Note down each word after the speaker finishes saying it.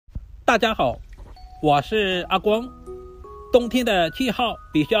大家好，我是阿光。冬天的气候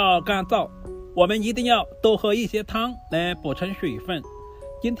比较干燥，我们一定要多喝一些汤来补充水分。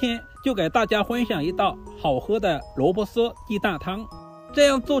今天就给大家分享一道好喝的萝卜丝鸡蛋汤。这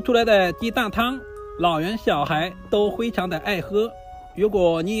样做出来的鸡蛋汤，老人小孩都非常的爱喝。如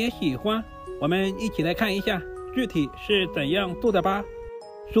果你也喜欢，我们一起来看一下具体是怎样做的吧。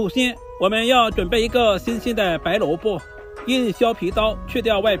首先我们要准备一个新鲜的白萝卜，用削皮刀去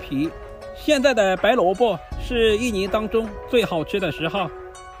掉外皮。现在的白萝卜是一年当中最好吃的时候，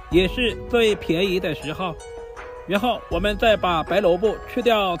也是最便宜的时候。然后我们再把白萝卜去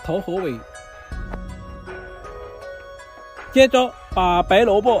掉头和尾，接着把白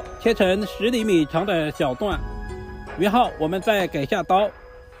萝卜切成10厘米长的小段，然后我们再改下刀，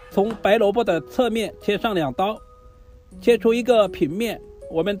从白萝卜的侧面切上2刀，切出一个平面，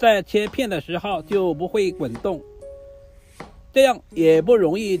我们在切片的时候就不会滚动，这样也不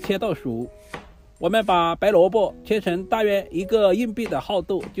容易切到熟。我们把白萝卜切成大约1个硬币的厚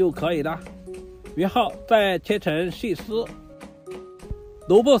度就可以了，然后再切成细丝。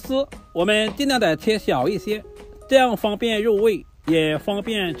萝卜丝我们尽量的切小一些，这样方便入味，也方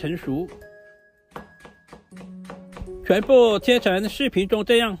便成熟。全部切成视频中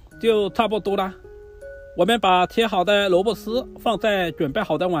这样就差不多了。我们把切好的萝卜丝放在准备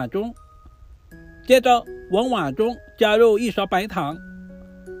好的碗中，接着往碗中加入1勺白糖。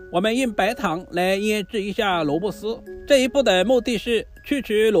我们用白糖来腌制一下萝卜丝，这一步的目的是去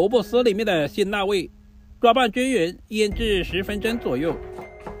除萝卜丝里面的辛辣味，抓拌均匀，腌制10分钟左右。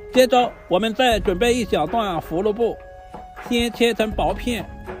接着我们再准备一小段胡萝卜，先切成薄片，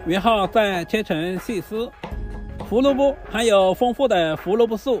然后再切成细丝。胡萝卜含有丰富的胡萝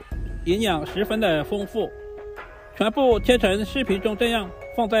卜素，营养十分的丰富。全部切成视频中这样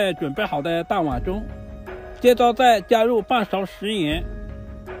放在准备好的大碗中，接着再加入半勺食盐，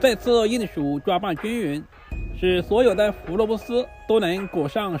再次用手抓拌均匀，使所有的胡萝卜丝都能裹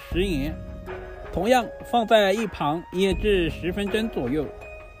上食盐。同样放在一旁腌制10分钟左右。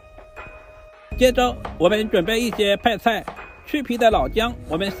接着我们准备一些配菜，去皮的老姜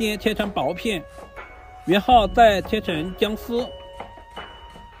我们先切成薄片，然后再切成姜丝。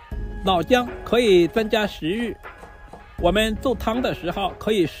老姜可以增加食欲，我们做汤的时候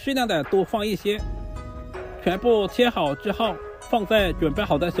可以适量的多放一些。全部切好之后放在准备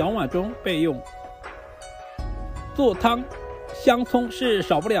好的小碗中备用。做汤香葱是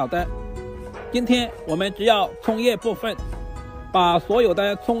少不了的，今天我们只要葱叶部分，把所有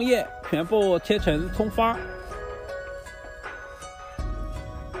的葱叶全部切成葱花，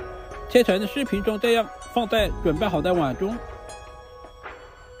切成视频中这样放在准备好的碗中。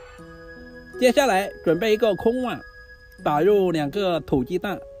接下来准备一个空碗，打入2个土鸡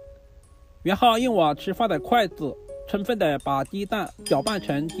蛋，然后用我吃饭的筷子充分的把鸡蛋搅拌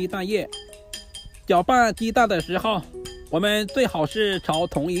成鸡蛋液。搅拌鸡蛋的时候，我们最好是朝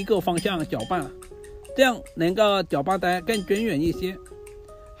同一个方向搅拌，这样能够搅拌得更均匀一些。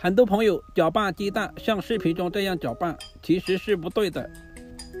很多朋友搅拌鸡蛋像视频中这样搅拌，其实是不对的。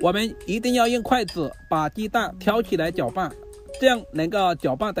我们一定要用筷子把鸡蛋挑起来搅拌，这样能够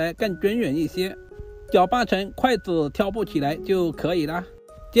搅拌得更均匀一些。搅拌成筷子挑不起来就可以了。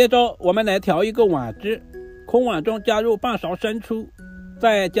接着我们来调一个碗汁，空碗中加入半勺生抽，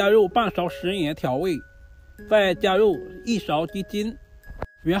再加入半勺食盐调味，再加入1勺鸡精，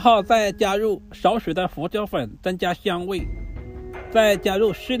然后再加入少许的胡椒粉增加香味，再加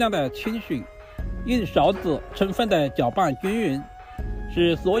入适量的清水，用勺子充分的搅拌均匀，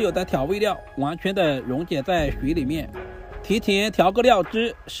使所有的调味料完全的溶解在水里面。提前调个料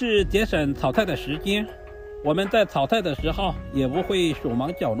汁是节省炒菜的时间，我们在炒菜的时候也不会手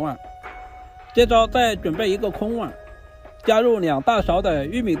忙脚乱。接着再准备一个空碗，加入2大勺的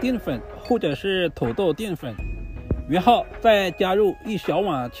玉米淀粉或者是土豆淀粉，然后再加入1小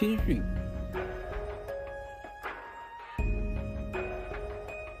碗清水。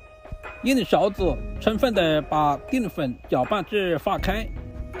用勺子充分的把淀粉搅拌至化开，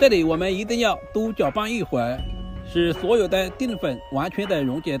这里我们一定要多搅拌一会儿，使所有的淀粉完全的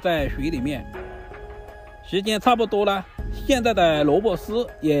溶解在水里面。时间差不多了，现在的萝卜丝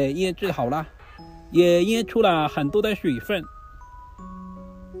也腌制好了，也腌出了很多的水分。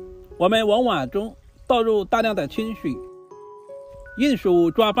我们往碗中倒入大量的清水，用手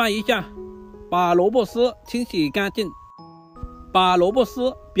抓拌一下，把萝卜丝清洗干净，把萝卜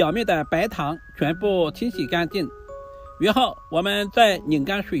丝表面的白糖全部清洗干净，然后我们再拧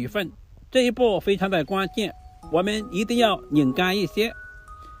干水分，这一步非常的关键，我们一定要拧干一些。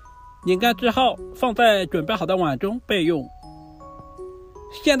拧干之后放在准备好的碗中备用。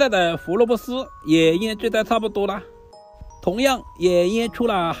现在的胡萝卜丝也腌制的差不多了，同样也腌出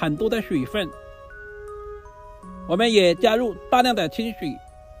了很多的水分。我们也加入大量的清水，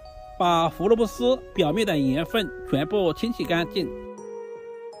把胡萝卜丝表面的盐分全部清洗干净。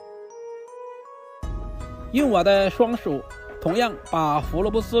用我的双手同样把胡萝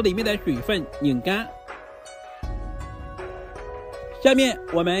卜丝里面的水分拧干。下面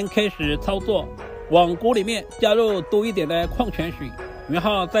我们开始操作，往锅里面加入多一点的矿泉水，然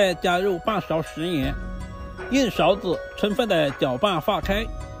后再加入半勺食盐，用勺子充分的搅拌化开。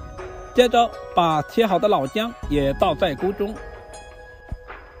接着把切好的老姜也倒在锅中，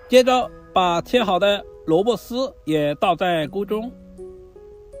接着把切好的萝卜丝也倒在锅中，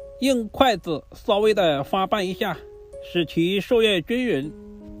用筷子稍微的翻拌一下，使其受热均匀。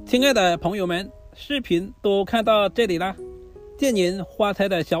亲爱的朋友们，视频都看到这里了，见您发财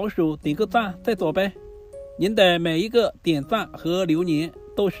的小手点个赞再走呗。您的每一个点赞和留言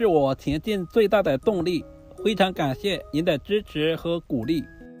都是我前进最大的动力，非常感谢您的支持和鼓励。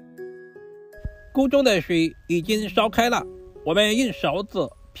锅中的水已经烧开了，我们用勺子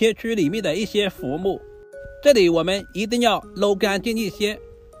撇去里面的一些浮沫，这里我们一定要捞干净一些，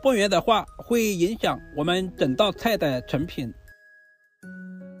不然的话会影响我们整道菜的成品。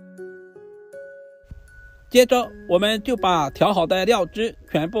接着我们就把调好的料汁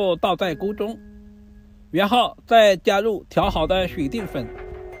全部倒在锅中，然后再加入调好的水淀粉。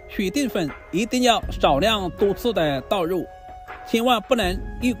水淀粉一定要少量多次的倒入，千万不能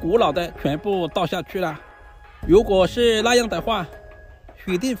一股脑的全部倒下去了，如果是那样的话，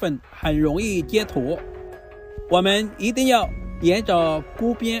水淀粉很容易结坨。我们一定要沿着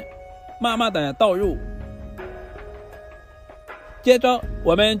锅边慢慢的倒入。接着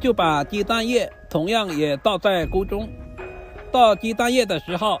我们就把鸡蛋液同样也倒在锅中，倒鸡蛋液的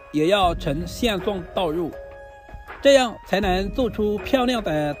时候也要呈线状倒入，这样才能做出漂亮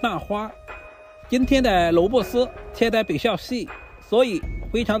的蛋花。今天的萝卜丝切得比较细，所以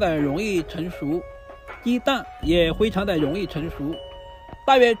非常的容易成熟，鸡蛋也非常的容易成熟，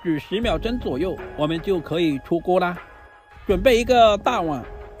大约煮10秒钟左右，我们就可以出锅啦。准备一个大碗，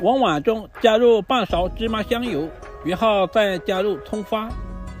往碗中加入半勺芝麻香油，然后再加入葱花，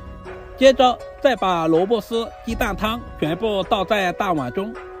接着再把萝卜丝鸡蛋汤全部倒在大碗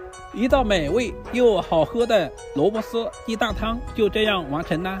中，一道美味又好喝的萝卜丝鸡蛋汤就这样完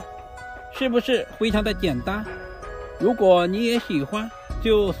成啦。是不是非常的简单？如果你也喜欢，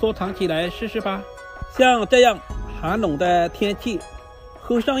就收藏起来试试吧。像这样寒冷的天气，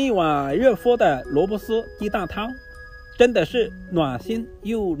喝上一碗热乎的萝卜丝鸡蛋汤，真的是暖心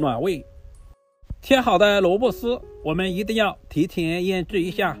又暖胃。切好的萝卜丝我们一定要提前腌制一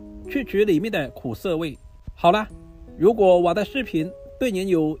下，去除里面的苦涩味。好了，如果我的视频对您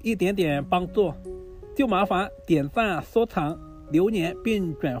有一点点帮助，就麻烦点赞、收藏、留言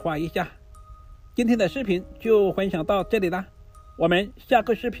并转发一下。今天的视频就分享到这里啦，我们下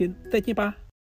个视频再见吧。